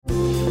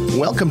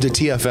Welcome to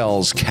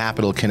TFL's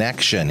Capital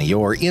Connection,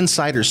 your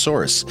insider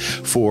source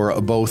for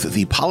both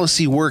the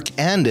policy work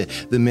and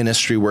the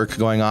ministry work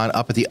going on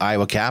up at the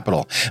Iowa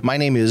Capitol. My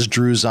name is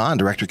Drew Zahn,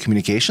 Director of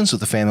Communications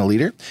with the Family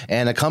Leader,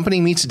 and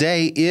accompanying me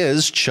today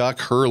is Chuck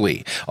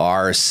Hurley,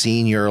 our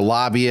senior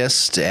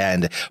lobbyist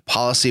and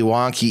policy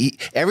wonk.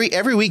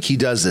 Every week he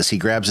does this. He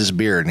grabs his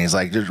beard and he's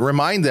like,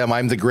 remind them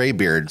I'm the gray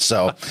beard.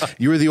 So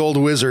you're the old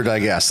wizard, I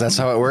guess. That's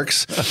how it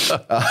works. Who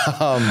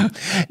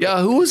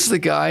was the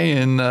guy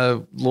in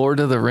Lord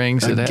of the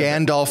Rings?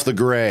 Gandalf the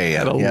Grey.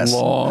 Had a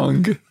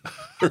long...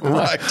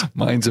 Right.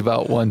 Mine's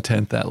about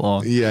 1/10 that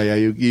long. Yeah.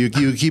 You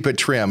keep it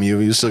trim.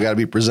 You still got to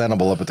be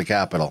presentable up at the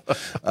Capitol.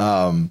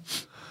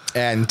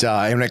 And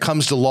when it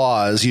comes to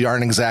laws, you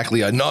aren't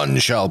exactly a none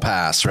shall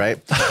pass, right?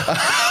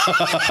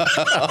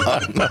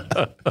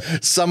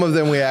 Some of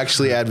them we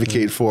actually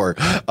advocate for.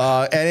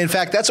 And in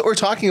fact, that's what we're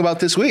talking about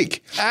this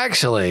week.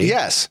 Actually,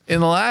 yes. In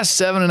the last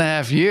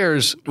 7.5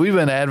 years, we've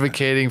been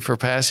advocating for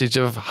passage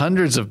of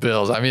hundreds of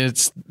bills. I mean,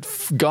 it's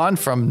gone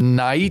from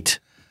night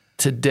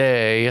to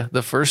day.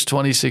 The first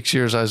 26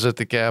 years I was at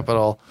the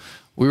Capitol,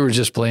 we were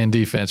just playing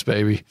defense,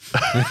 baby.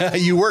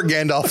 You were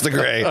Gandalf the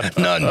Grey.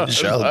 None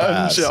shall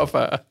pass. None shall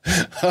pass.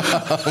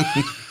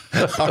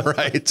 All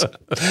right.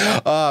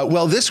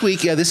 Well, this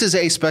week, this is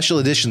a special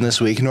edition this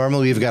week.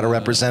 Normally, we've got a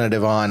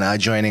representative on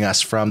joining us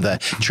from the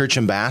Church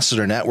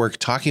Ambassador Network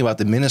talking about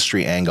the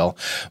ministry angle.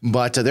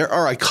 But there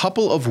are a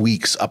couple of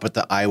weeks up at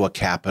the Iowa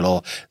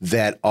Capitol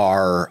that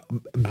are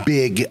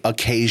big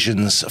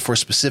occasions for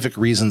specific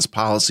reasons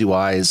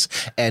policy-wise,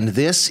 and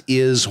this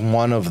is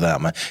one of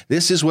them.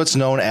 This is what's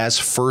known as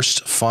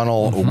First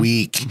Funnel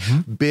Week.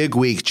 Big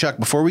week. Chuck,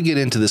 before we get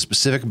into the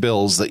specific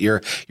bills that you're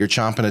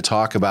chomping to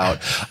talk about,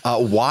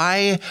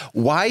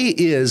 why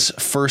is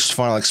First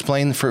Funnel?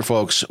 Explain for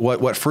folks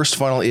what First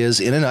Funnel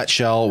is in a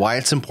nutshell, why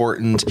it's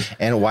important,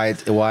 and why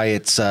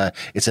it's a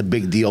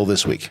big deal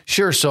this week.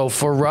 Sure. So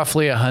for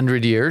roughly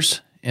 100 years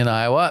in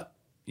Iowa,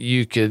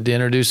 you could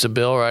introduce a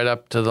bill right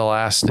up to the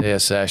last day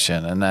of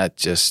session, and that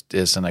just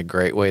isn't a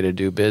great way to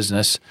do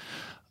business.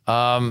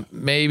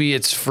 Maybe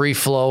it's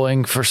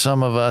free-flowing for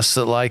some of us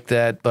that like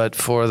that, but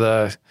for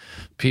the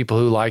people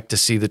who like to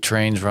see the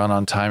trains run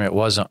on time, it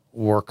wasn't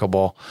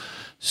workable.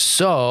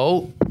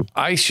 So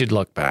I should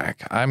look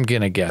back. I'm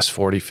going to guess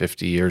 40,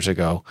 50 years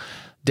ago,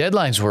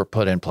 deadlines were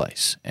put in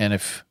place. And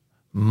if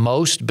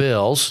most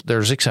bills,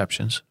 there's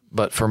exceptions,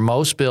 but for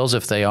most bills,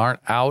 if they aren't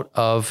out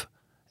of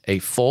a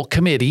full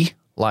committee,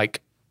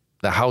 like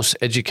the House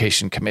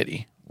Education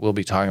Committee we'll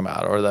be talking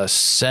about, or the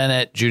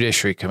Senate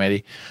Judiciary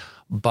Committee,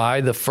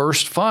 by the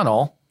first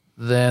funnel,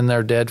 then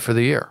they're dead for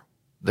the year.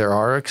 There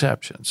are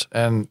exceptions.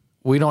 And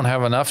we don't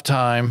have enough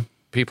time.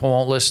 People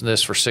won't listen to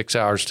this for 6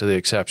 hours to the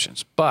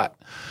exceptions. But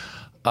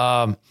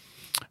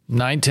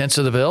 9/10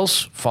 of the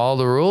bills follow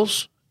the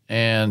rules.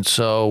 And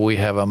so we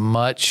have a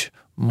much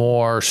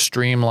more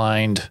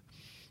streamlined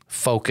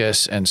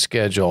focus and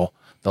schedule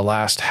the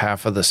last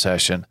half of the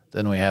session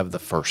than we have the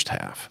first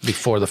half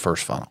before the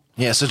first funnel.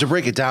 Yeah, so to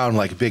break it down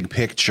like big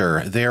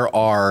picture, there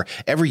are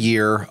every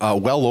year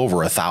well over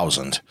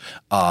 1,000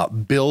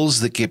 bills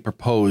that get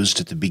proposed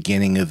at the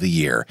beginning of the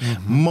year.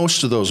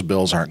 Most of those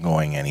bills aren't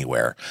going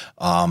anywhere.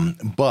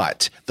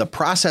 But the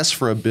process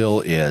for a bill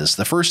is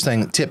the first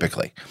thing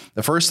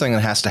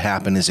that has to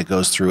happen is it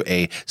goes through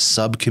a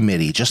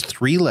subcommittee, just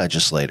 3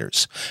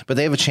 legislators, but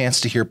they have a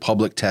chance to hear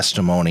public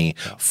testimony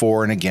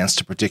for and against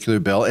a particular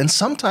bill. And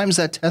sometimes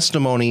that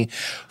testimony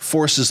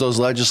forces those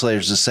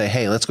legislators to say,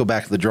 hey, let's go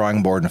back to the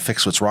drawing board and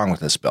fix what's wrong with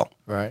this bill.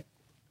 Right.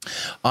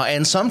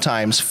 And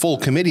sometimes full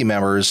committee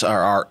members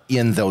are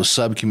in those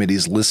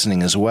subcommittees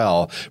listening as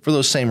well. For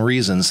those same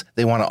reasons,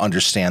 they want to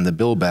understand the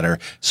bill better.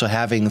 So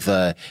having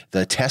the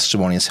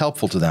testimony is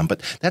helpful to them.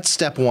 But that's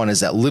step one,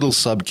 is that little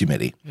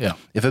subcommittee. Yeah.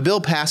 If a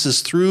bill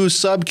passes through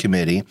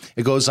subcommittee,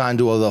 it goes on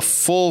to the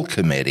full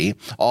committee,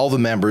 all the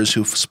members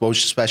who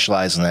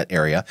specialize in that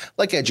area,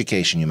 like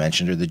education you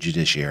mentioned, or the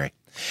judiciary.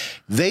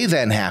 They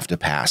then have to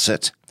pass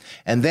it.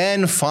 And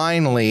then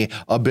finally,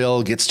 a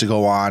bill gets to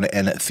go on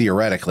and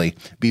theoretically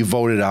be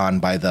voted on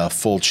by the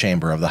full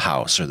chamber of the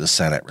House or the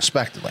Senate,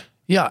 respectively.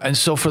 Yeah. And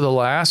so for the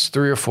last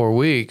 3 or 4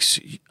 weeks,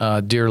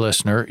 dear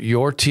listener,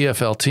 your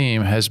TFL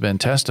team has been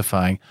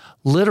testifying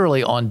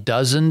literally on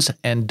dozens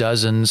and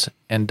dozens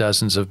and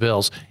dozens of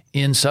bills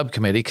in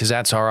subcommittee, because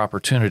that's our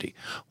opportunity.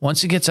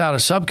 Once it gets out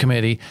of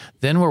subcommittee,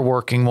 then we're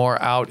working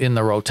more out in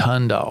the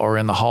rotunda or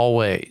in the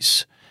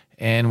hallways.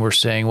 And we're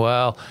saying,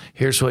 well,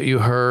 here's what you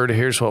heard.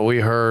 Here's what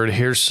we heard.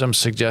 Here's some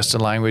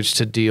suggested language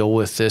to deal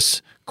with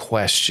this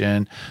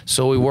question.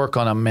 So we work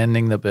on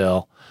amending the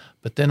bill.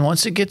 But then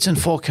once it gets in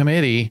full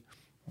committee,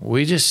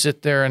 we just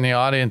sit there in the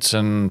audience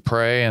and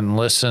pray and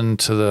listen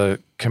to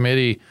the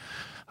committee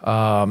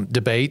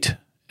debate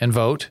and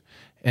vote.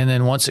 And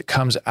then once it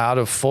comes out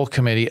of full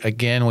committee,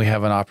 again, we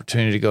have an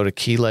opportunity to go to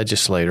key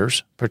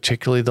legislators,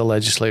 particularly the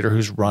legislator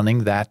who's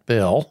running that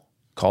bill,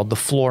 called the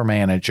floor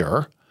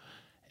manager,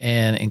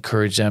 and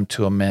encourage them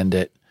to amend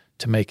it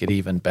to make it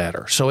even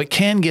better. So it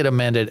can get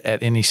amended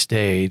at any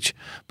stage,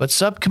 but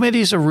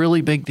subcommittee is a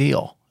really big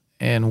deal.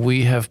 and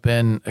we have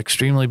been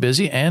extremely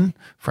busy and,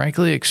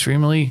 frankly,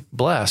 extremely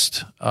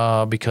blessed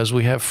because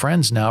we have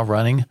friends now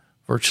running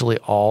virtually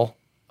all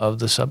of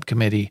the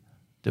subcommittee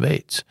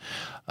debates.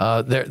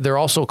 They're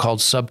also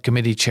called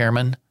subcommittee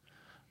chairmen,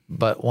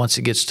 but once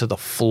it gets to the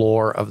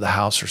floor of the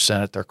House or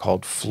Senate, they're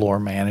called floor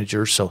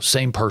managers. So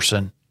same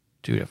person,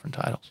 two different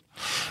titles.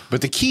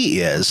 But the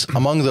key is,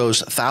 among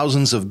those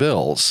thousands of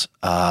bills,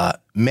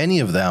 many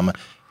of them,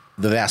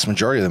 the vast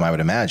majority of them, I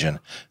would imagine,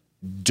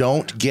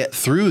 don't get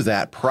through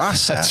that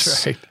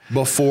process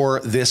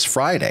before this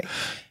Friday.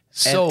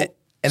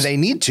 And they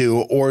need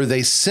to, or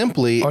they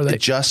simply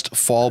just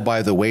fall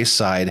by the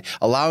wayside,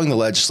 allowing the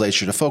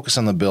legislature to focus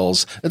on the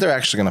bills that they're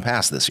actually going to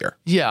pass this year.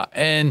 Yeah,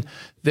 and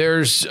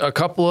there's a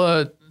couple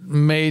of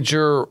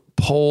major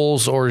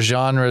poles or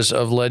genres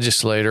of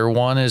legislator.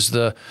 One is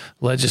the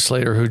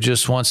legislator who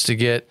just wants to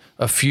get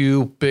a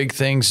few big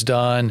things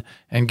done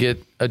and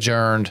get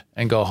adjourned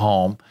and go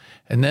home.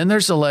 And then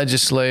there's a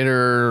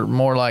legislator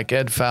more like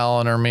Ed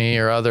Fallon or me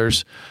or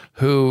others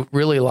who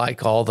really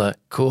like all the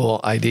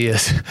cool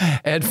ideas.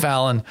 Ed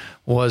Fallon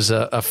was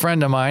a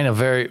friend of mine, a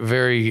very,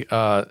 very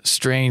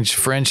strange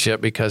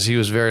friendship because he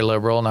was very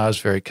liberal and I was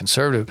very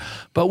conservative.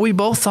 But we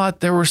both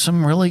thought there were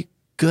some really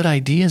good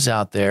ideas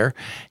out there.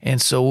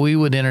 And so we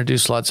would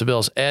introduce lots of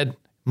bills. Ed,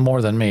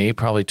 more than me,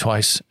 probably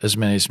twice as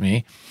many as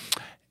me.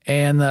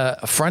 And the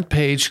front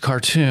page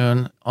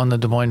cartoon on the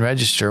Des Moines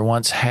Register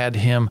once had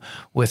him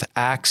with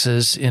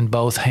axes in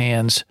both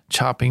hands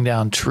chopping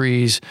down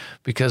trees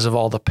because of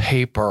all the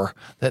paper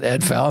that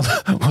Ed Fallon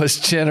was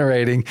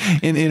generating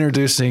in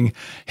introducing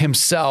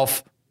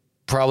himself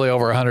probably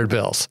over 100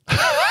 bills.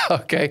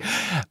 Okay.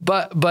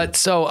 But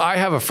so I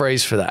have a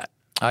phrase for that.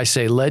 I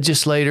say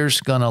legislators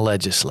gonna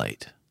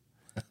legislate.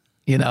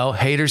 You know,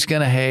 haters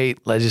going to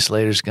hate,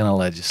 legislators going to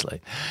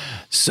legislate.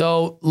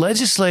 So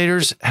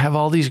legislators have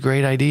all these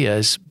great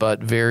ideas,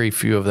 but very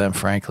few of them,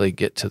 frankly,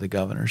 get to the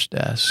governor's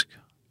desk.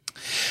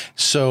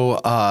 So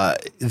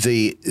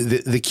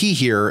the key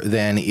here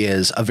then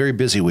is a very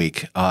busy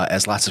week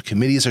as lots of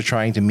committees are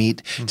trying to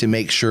meet to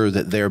make sure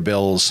that their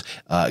bills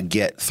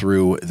get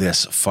through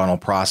this funnel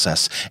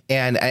process.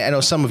 And I know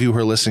some of you who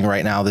are listening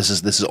right now, this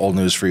is old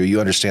news for you. You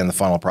understand the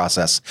funnel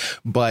process,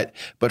 but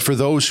for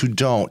those who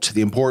don't,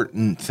 the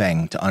important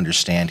thing to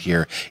understand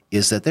here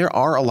is that there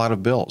are a lot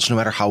of bills, no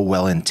matter how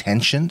well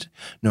intentioned,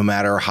 no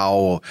matter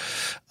how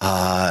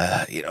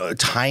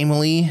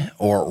timely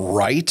or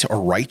right or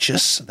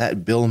righteous that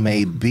bill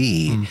may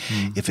be,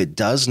 if it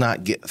does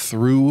not get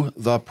through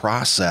the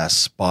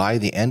process by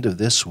the end of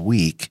this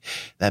week,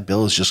 that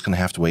bill is just going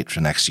to have to wait for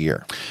next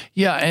year.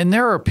 Yeah, and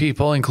there are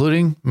people,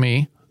 including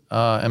me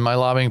and my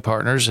lobbying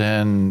partners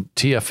and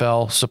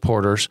TFL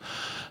supporters,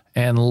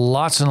 and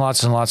lots and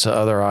lots and lots of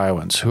other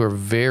Iowans who are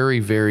very,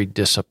 very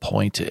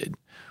disappointed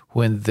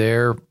when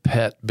their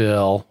pet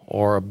bill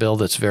or a bill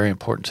that's very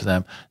important to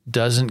them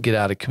doesn't get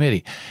out of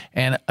committee.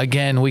 And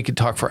again, we could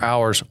talk for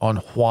hours on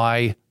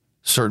why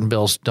certain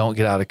bills don't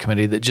get out of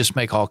committee that just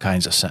make all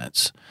kinds of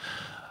sense.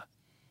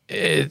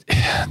 I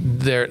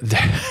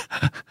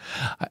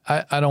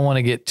don't want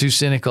to get too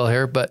cynical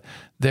here, but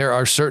there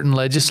are certain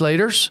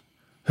legislators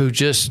who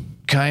just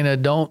kind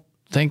of don't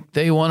think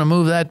they want to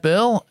move that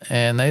bill,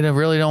 and they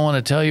really don't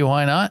want to tell you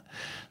why not.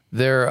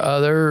 There are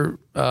other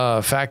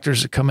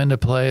factors that come into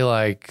play,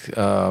 like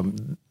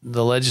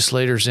the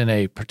legislators in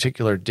a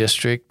particular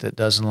district that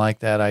doesn't like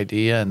that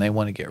idea and they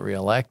want to get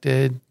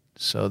reelected,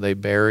 so they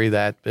bury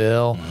that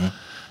bill.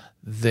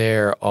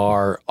 There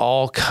are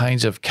all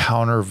kinds of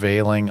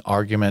countervailing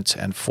arguments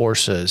and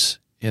forces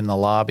in the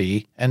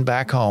lobby and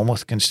back home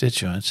with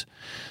constituents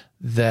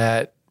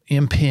that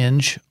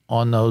impinge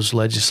on those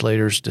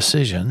legislators'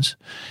 decisions.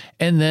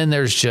 And then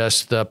there's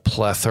just the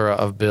plethora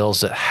of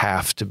bills that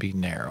have to be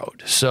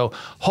narrowed. So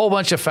a whole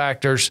bunch of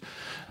factors,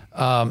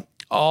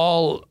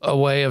 all a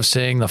way of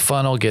saying the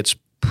funnel gets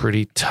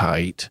pretty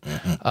tight.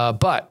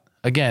 But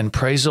again,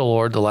 praise the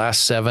Lord, the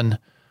last 7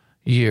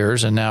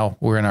 years, and now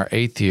we're in our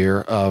 8th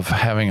year of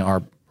having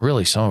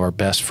some of our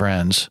best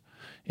friends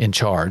in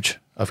charge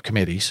of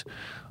committees.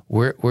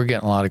 We're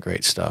getting a lot of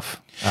great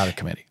stuff out of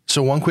committee.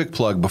 So one quick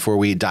plug before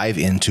we dive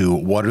into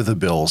what are the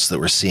bills that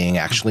we're seeing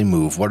actually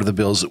move, what are the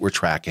bills that we're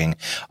tracking.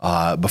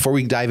 Before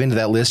we dive into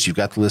that list, you've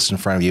got the list in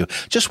front of you.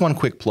 Just one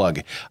quick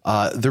plug.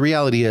 The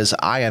reality is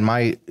in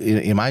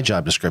my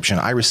job description,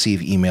 I receive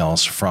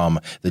emails from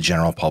the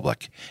general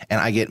public, and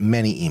I get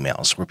many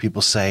emails where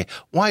people say,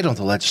 why don't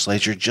the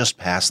legislature just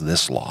pass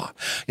this law?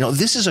 You know,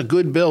 this is a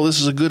good bill. This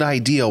is a good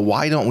idea.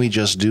 Why don't we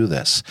just do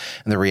this?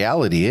 And the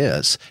reality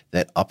is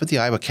that up at the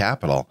Iowa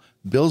Capitol,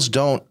 bills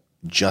don't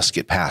just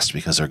get passed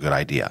because they're a good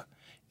idea.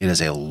 It is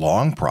a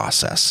long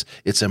process.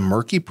 It's a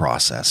murky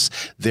process.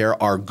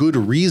 There are good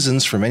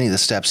reasons for many of the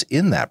steps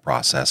in that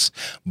process,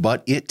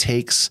 but it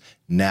takes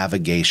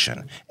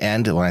navigation.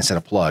 And when I said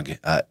a plug,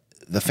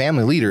 the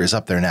family leader is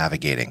up there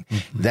navigating.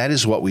 That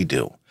is what we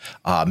do.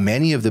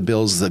 Many of the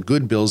bills, the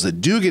good bills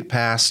that do get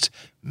passed,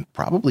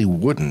 probably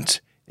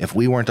wouldn't if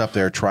we weren't up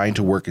there trying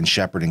to work and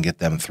shepherd and get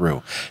them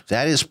through.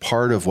 That is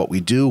part of what we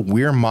do.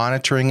 We're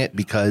monitoring it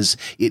because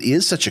it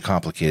is such a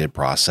complicated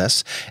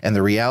process. And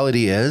the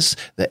reality is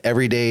that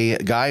everyday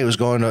guy who's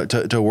going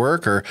to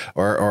work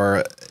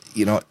or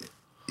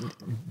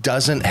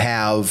doesn't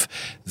have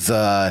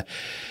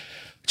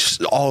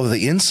just all of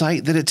the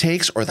insight that it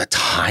takes or the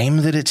time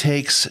that it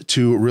takes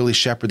to really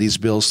shepherd these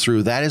bills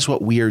through. That is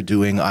what we are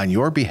doing on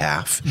your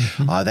behalf.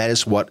 That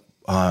is what,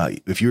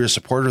 if you're a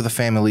supporter of the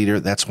Family Leader,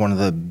 that's one of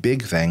the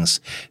big things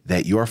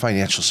that your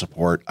financial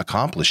support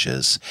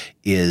accomplishes,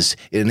 is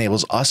it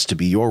enables us to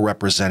be your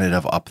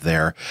representative up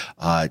there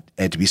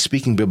and to be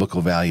speaking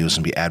biblical values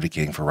and be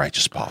advocating for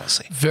righteous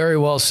policy. Very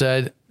well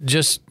said.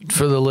 Just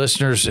for the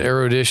listeners'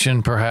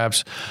 erudition,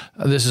 perhaps,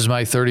 this is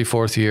my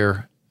 34th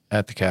year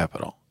at the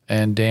Capitol.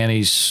 And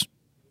Danny's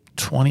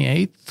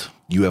 28th.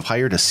 You have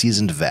hired a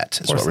seasoned vet,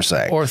 is what we're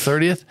saying. Or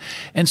 30th.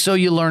 And so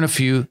you learn a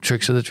few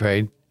tricks of the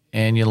trade,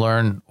 and you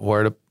learn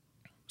where to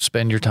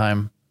spend your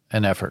time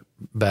and effort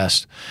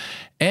best.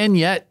 And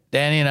yet,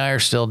 Danny and I are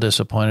still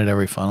disappointed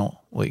every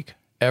funnel week.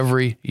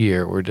 Every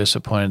year, we're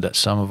disappointed that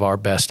some of our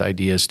best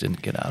ideas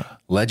didn't get out.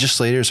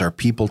 Legislators are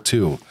people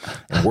too.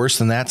 And worse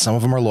than that, some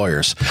of them are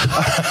lawyers.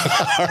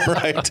 All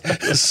right.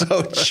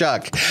 So,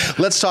 Chuck,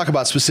 let's talk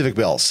about specific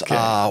bills. Okay.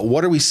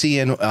 What are we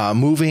seeing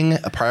moving,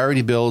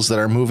 priority bills that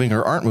are moving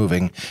or aren't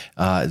moving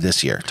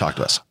this year? Talk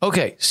to us.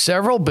 Okay.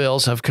 Several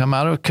bills have come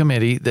out of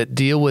committee that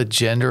deal with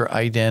gender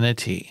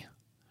identity.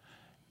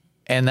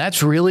 And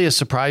that's really a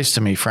surprise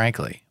to me,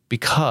 frankly,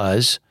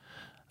 because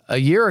a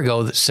year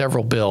ago,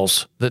 several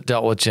bills that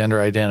dealt with gender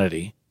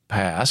identity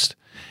passed,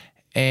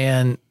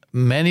 and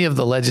many of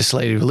the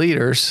legislative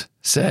leaders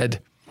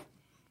said,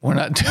 we're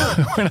not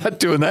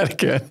doing that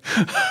again.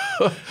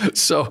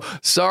 So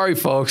sorry,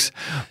 folks,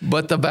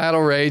 but the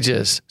battle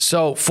rages.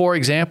 So, for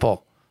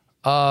example,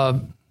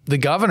 the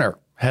governor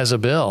has a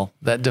bill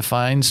that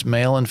defines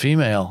male and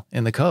female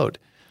in the code.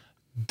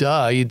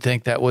 You'd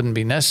think that wouldn't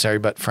be necessary,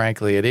 but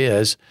frankly, it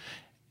is.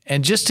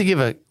 And just to give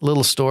a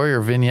little story or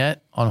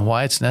vignette on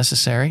why it's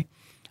necessary,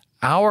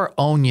 our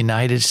own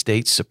United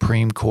States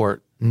Supreme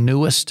Court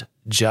newest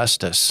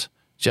Justice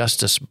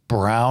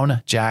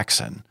Brown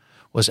Jackson,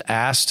 was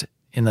asked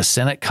in the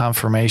Senate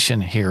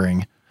confirmation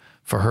hearing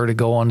for her to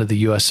go on to the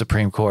U.S.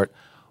 Supreme Court,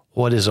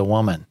 what is a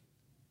woman?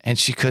 And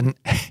she couldn't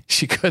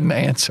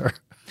answer.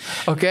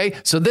 Okay,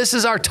 so this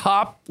is our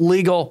top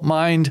legal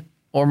mind,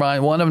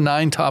 one of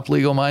 9 top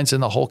legal minds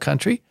in the whole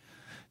country,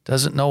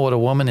 doesn't know what a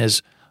woman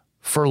is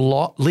for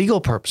legal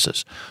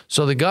purposes.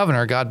 So the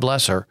governor, God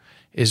bless her,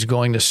 is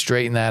going to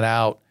straighten that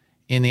out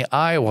in the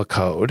Iowa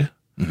code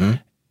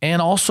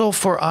and also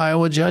for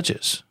Iowa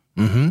judges.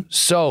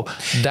 So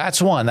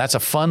that's one. That's a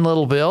fun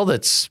little bill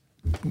that's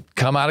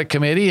come out of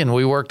committee, and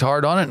we worked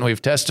hard on it, and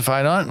we've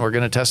testified on it, and we're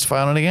going to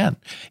testify on it again.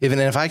 Even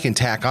if I can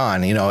tack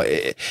on,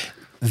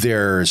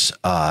 there's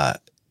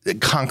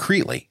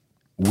concretely,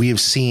 we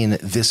have seen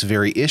this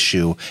very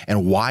issue.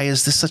 And why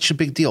is this such a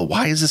big deal?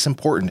 Why is this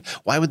important?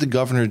 Why would the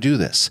governor do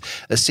this?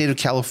 The state of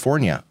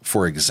California,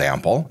 for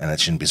example, and it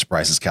shouldn't be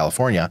surprised, as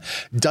California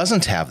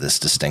doesn't have this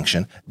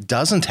distinction,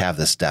 doesn't have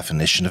this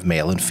definition of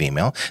male and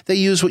female. They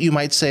use what you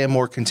might say a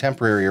more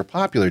contemporary or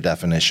popular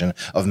definition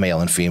of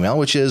male and female,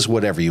 which is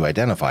whatever you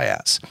identify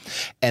as.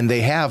 And they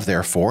have,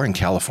 therefore, in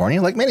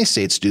California, like many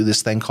states do,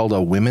 this thing called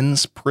a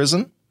women's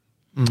prison.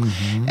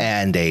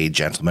 And a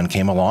gentleman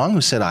came along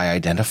who said, I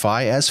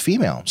identify as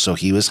female. So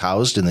he was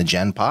housed in the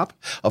Gen Pop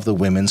of the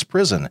women's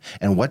prison.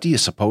 And what do you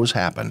suppose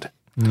happened?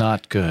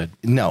 Not good.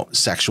 No,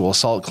 sexual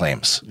assault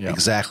claims. Yep.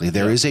 Exactly.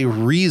 There is a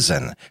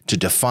reason to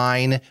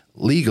define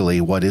legally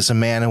what is a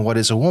man and what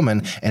is a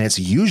woman, and it's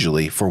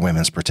usually for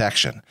women's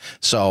protection.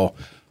 So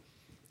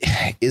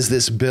is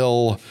this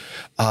bill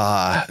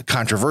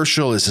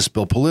controversial? Is this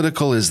bill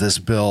political? Is this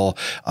bill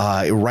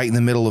right in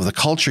the middle of the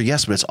culture?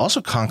 Yes, but it's also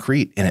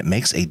concrete, and it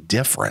makes a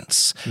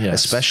difference,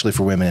 especially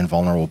for women in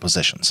vulnerable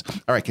positions.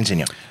 All right,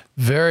 continue.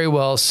 Very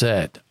well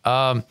said.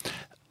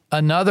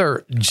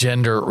 Another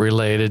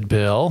gender-related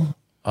bill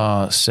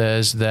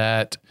says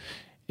that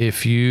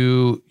if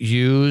you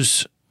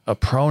use a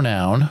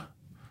pronoun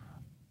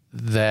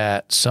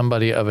that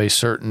somebody of a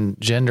certain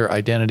gender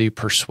identity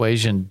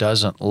persuasion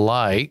doesn't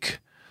like,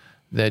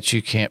 that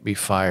you can't be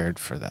fired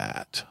for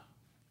that.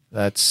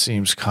 That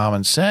seems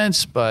common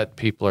sense, but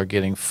people are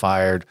getting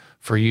fired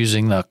for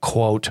using the,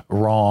 quote,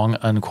 wrong,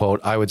 unquote,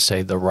 I would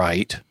say the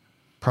right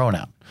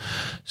pronoun.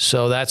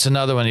 So that's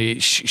another one. You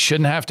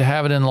shouldn't have to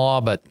have it in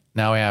law, but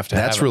now we have to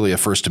have it. That's really a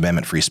First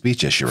Amendment free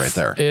speech issue right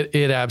there.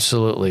 It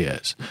absolutely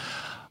is.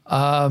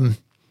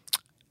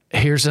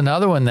 Here's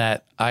another one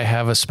that I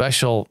have a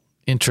special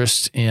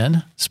interest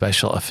in,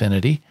 special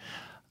affinity.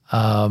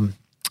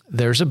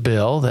 There's a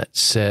bill that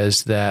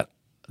says that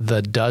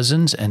the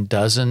dozens and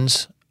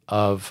dozens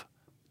of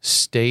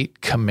state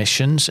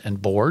commissions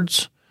and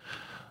boards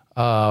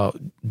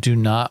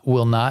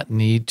will not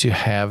need to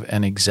have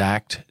an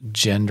exact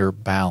gender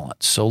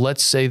balance. So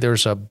let's say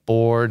there's a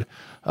board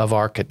of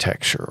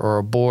architecture or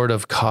a board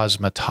of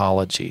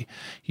cosmetology.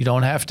 You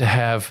don't have to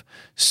have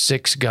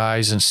 6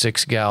 guys and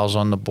 6 gals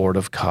on the board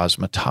of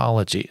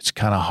cosmetology. It's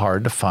kind of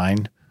hard to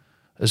find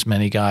as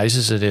many guys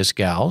as it is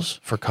gals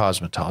for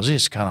cosmetology.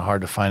 It's kind of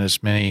hard to find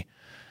as many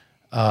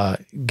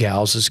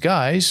gals as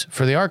guys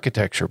for the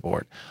architecture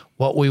board.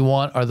 What we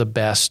want are the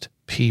best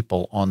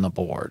people on the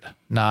board,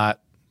 not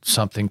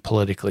something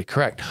politically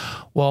correct.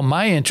 Well,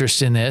 my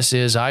interest in this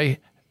is I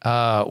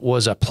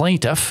was a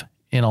plaintiff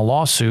in a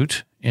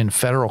lawsuit in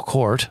federal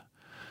court,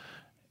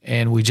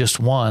 and we just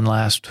won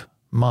last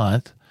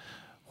month.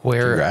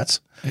 Where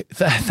Congrats.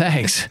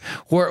 Thanks.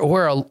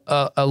 Where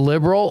a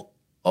liberal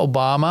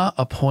Obama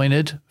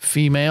appointed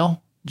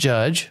female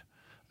judge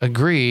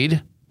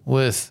agreed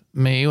with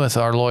me, with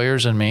our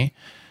lawyers and me,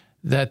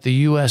 that the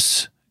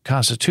U.S.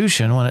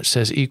 Constitution, when it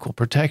says equal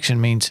protection,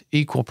 means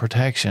equal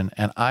protection,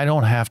 and I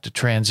don't have to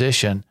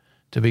transition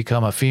to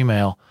become a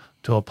female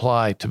to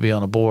apply to be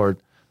on a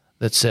board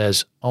that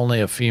says only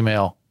a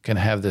female can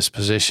have this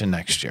position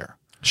next year.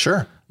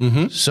 Sure.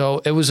 Mm-hmm.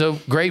 So it was a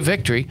great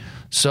victory.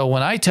 So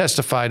when I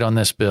testified on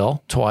this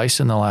bill twice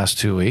in the last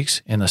 2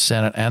 weeks in the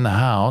Senate and the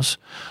House,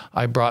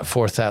 I brought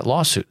forth that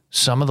lawsuit.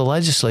 Some of the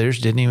legislators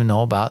didn't even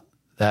know about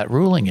that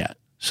ruling yet.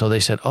 So they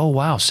said, oh,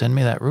 wow, send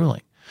me that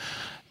ruling.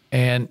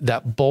 And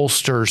that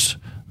bolsters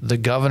the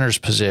governor's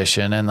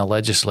position and the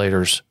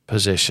legislators'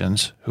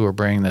 positions who are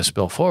bringing this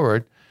bill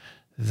forward,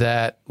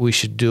 that we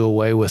should do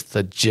away with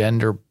the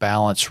gender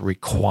balance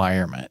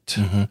requirement.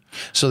 Mm-hmm.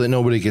 So that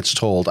nobody gets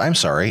told, I'm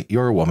sorry,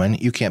 you're a woman,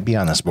 you can't be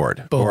on this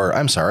board. Boom. Or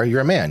I'm sorry, you're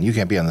a man, you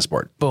can't be on this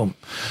board. Boom.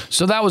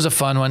 So that was a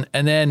fun one.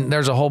 And then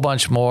there's a whole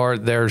bunch more.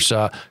 There's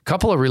a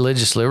couple of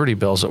religious liberty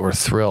bills that we're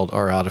thrilled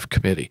are out of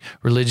committee.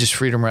 Religious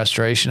Freedom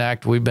Restoration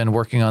Act, we've been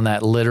working on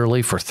that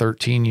literally for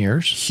 13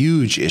 years.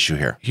 Huge issue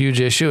here. Huge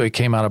issue. It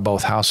came out of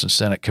both House and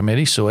Senate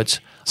committee. So it's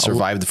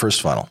Survived the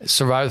first funnel.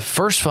 survived the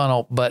first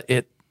funnel, but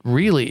it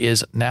really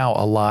is now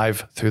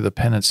alive through the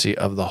pendency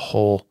of the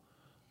whole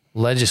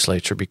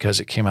legislature because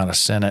it came out of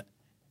Senate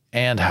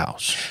and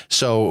House.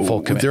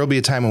 So there will be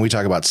a time when we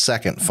talk about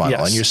second funnel,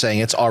 Yes. and you're saying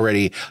it's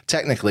already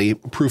technically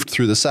proofed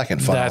through the second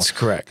funnel. That's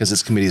correct. Because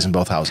it's committees in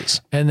both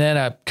houses. And then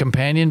a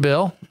companion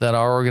bill that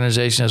our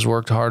organization has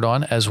worked hard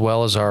on, as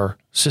well as our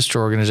sister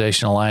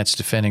organization, Alliance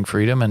Defending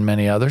Freedom, and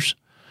many others,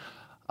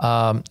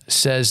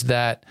 says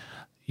that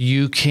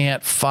you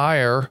can't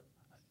fire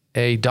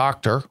a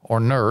doctor or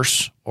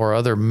nurse or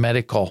other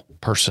medical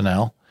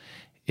personnel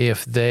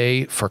if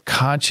they, for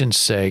conscience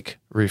sake,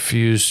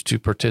 refuse to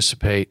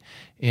participate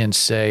in,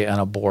 say, an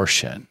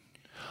abortion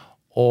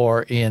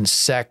or in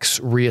sex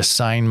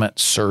reassignment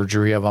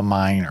surgery of a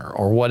minor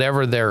or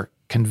whatever their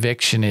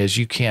conviction is.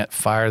 You can't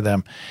fire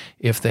them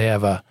if they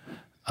have a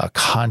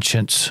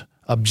conscience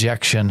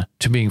objection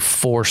to being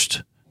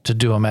forced to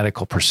do a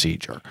medical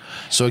procedure.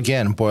 So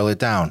again, boil it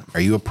down.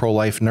 Are you a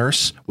pro-life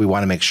nurse? We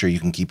want to make sure you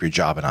can keep your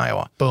job in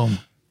Iowa. Boom.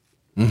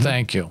 Mm-hmm.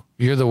 Thank you.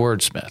 You're the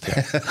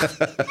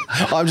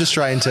wordsmith. I'm just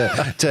trying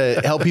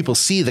to help people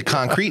see the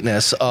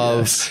concreteness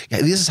of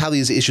this is how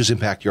these issues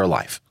impact your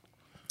life.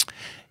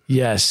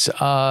 Yes.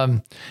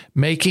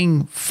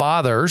 Making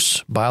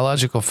fathers,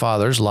 biological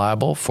fathers,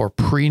 liable for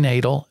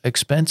prenatal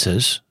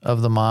expenses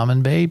of the mom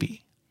and baby.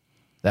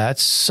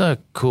 That's a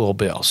cool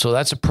bill. So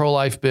that's a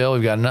pro-life bill.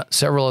 We've got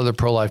several other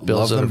pro-life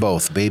bills. Love them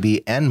both,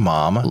 baby and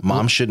mom.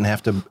 Mom shouldn't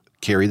have to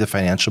carry the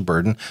financial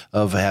burden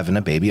of having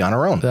a baby on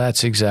her own.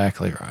 That's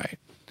exactly right.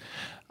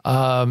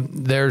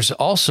 There's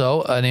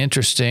also an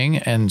interesting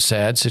and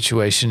sad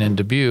situation in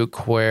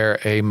Dubuque where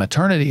a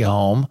maternity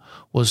home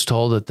was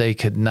told that they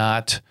could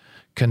not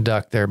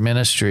conduct their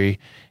ministry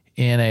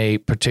in a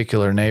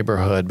particular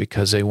neighborhood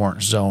because they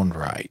weren't zoned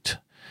right.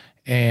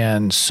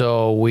 And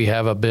so we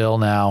have a bill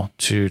now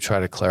to try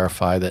to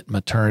clarify that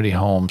maternity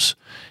homes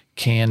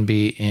can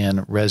be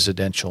in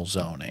residential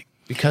zoning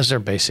because they're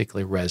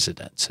basically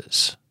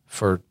residences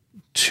for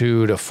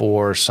 2 to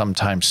 4,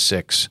 sometimes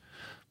 6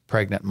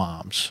 pregnant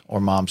moms or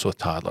moms with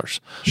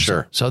toddlers.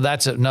 Sure. So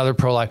that's another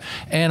pro-life,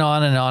 and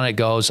on it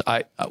goes.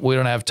 We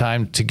don't have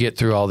time to get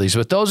through all these,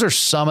 but those are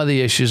some of the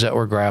issues that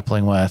we're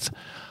grappling with.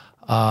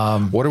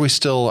 What are we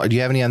still, do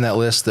you have any on that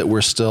list that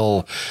we're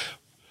still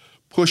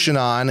pushing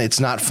on? It's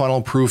not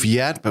funnel proof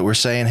yet, but we're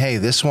saying, hey,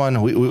 this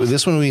one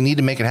we need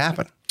to make it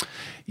happen.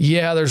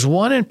 Yeah, there's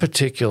one in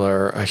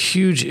particular, a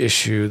huge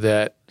issue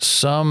that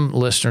some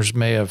listeners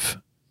may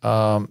have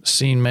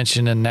seen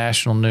mentioned in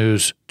national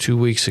news 2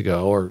 weeks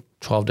ago or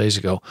 12 days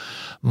ago.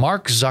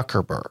 Mark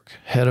Zuckerberg,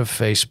 head of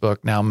Facebook,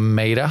 now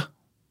Meta,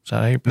 is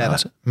that how you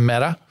pronounce it?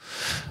 Meta,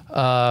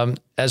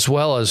 as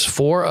well as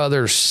 4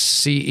 other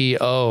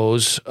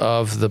CEOs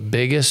of the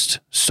biggest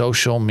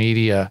social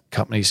media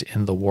companies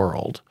in the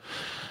world,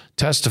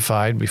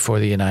 testified before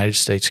the United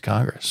States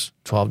Congress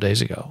 12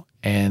 days ago.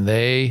 And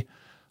they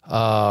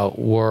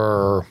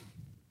were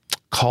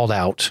called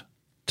out,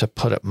 to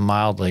put it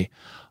mildly,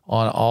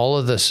 on all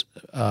of this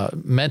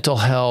mental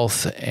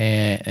health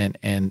and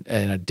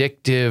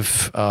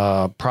addictive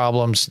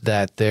problems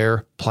that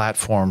their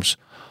platforms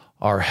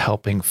are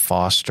helping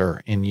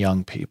foster in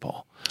young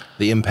people.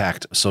 The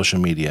impact of social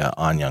media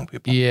on young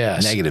people.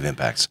 Yes. Negative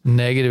impacts.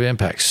 Negative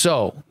impacts.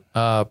 So,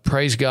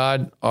 praise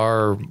God,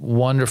 our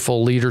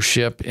wonderful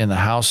leadership in the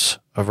House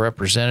of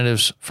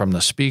Representatives, from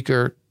the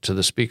Speaker to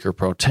the Speaker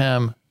pro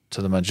tem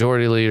to the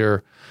Majority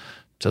Leader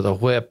to the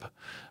Whip,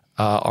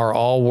 are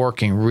all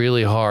working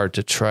really hard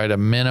to try to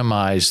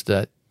minimize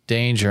the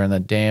danger and the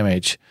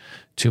damage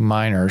to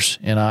minors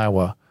in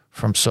Iowa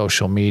from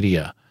social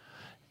media.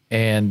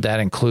 And that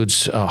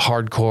includes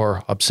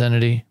hardcore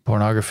obscenity,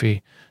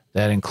 pornography.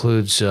 That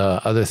includes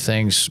other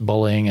things,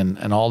 bullying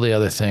and all the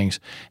other things.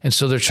 And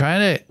so they're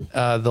trying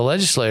to, the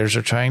legislators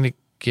are trying to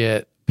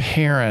get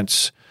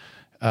parents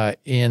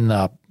in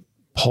the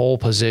pole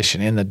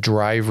position, in the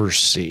driver's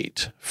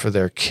seat for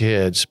their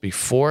kids.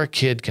 Before a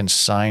kid can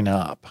sign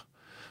up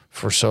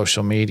for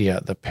social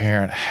media, the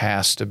parent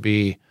has to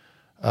be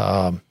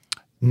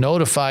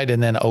notified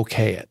and then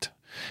okay it.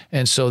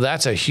 And so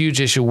that's a huge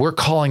issue. We're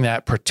calling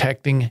that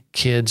protecting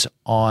kids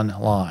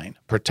online,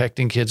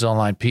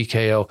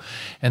 PKO.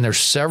 And there's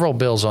several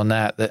bills on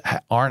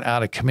that aren't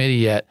out of committee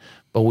yet,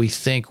 but we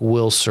think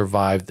will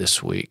survive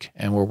this week.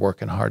 And we're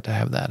working hard to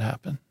have that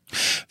happen.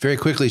 Very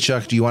quickly,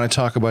 Chuck, do you want to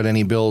talk about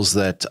any bills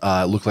that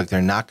look like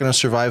they're not going to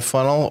survive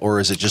funnel, or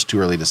is it just too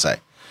early to say?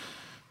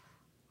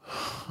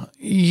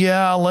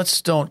 Yeah, let's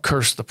don't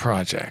curse the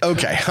project.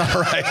 Okay,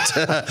 all right.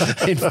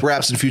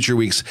 Perhaps in future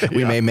weeks,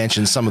 we may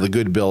mention some of the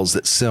good bills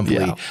that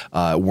simply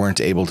weren't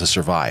able to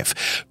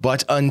survive.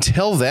 But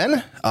until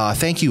then,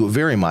 thank you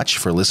very much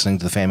for listening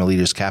to the Family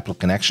Leaders Capital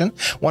Connection.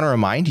 I want to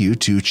remind you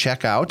to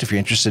check out, if you're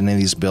interested in any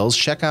of these bills,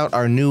 check out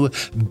our new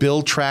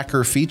bill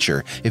tracker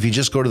feature. If you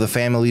just go to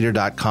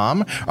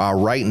thefamilyleader.com,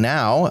 right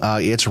now,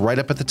 it's right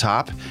up at the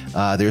top.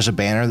 There's a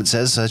banner that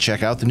says,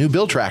 check out the new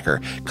bill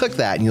tracker. Click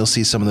that and you'll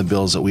see some of the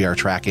bills that we are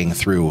tracking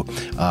through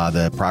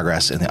the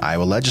progress in the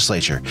Iowa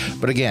legislature.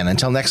 But again,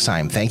 until next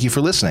time, thank you for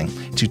listening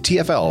to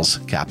TFL's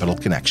Capital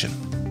Connection.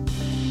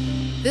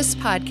 This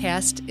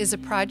podcast is a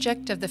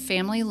project of the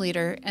Family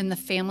Leader and the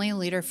Family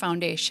Leader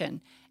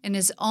Foundation and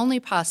is only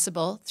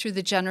possible through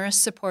the generous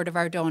support of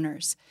our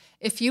donors.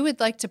 If you would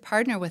like to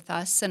partner with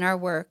us in our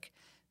work,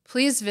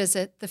 please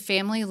visit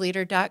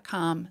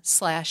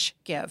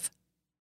thefamilyleader.com/give.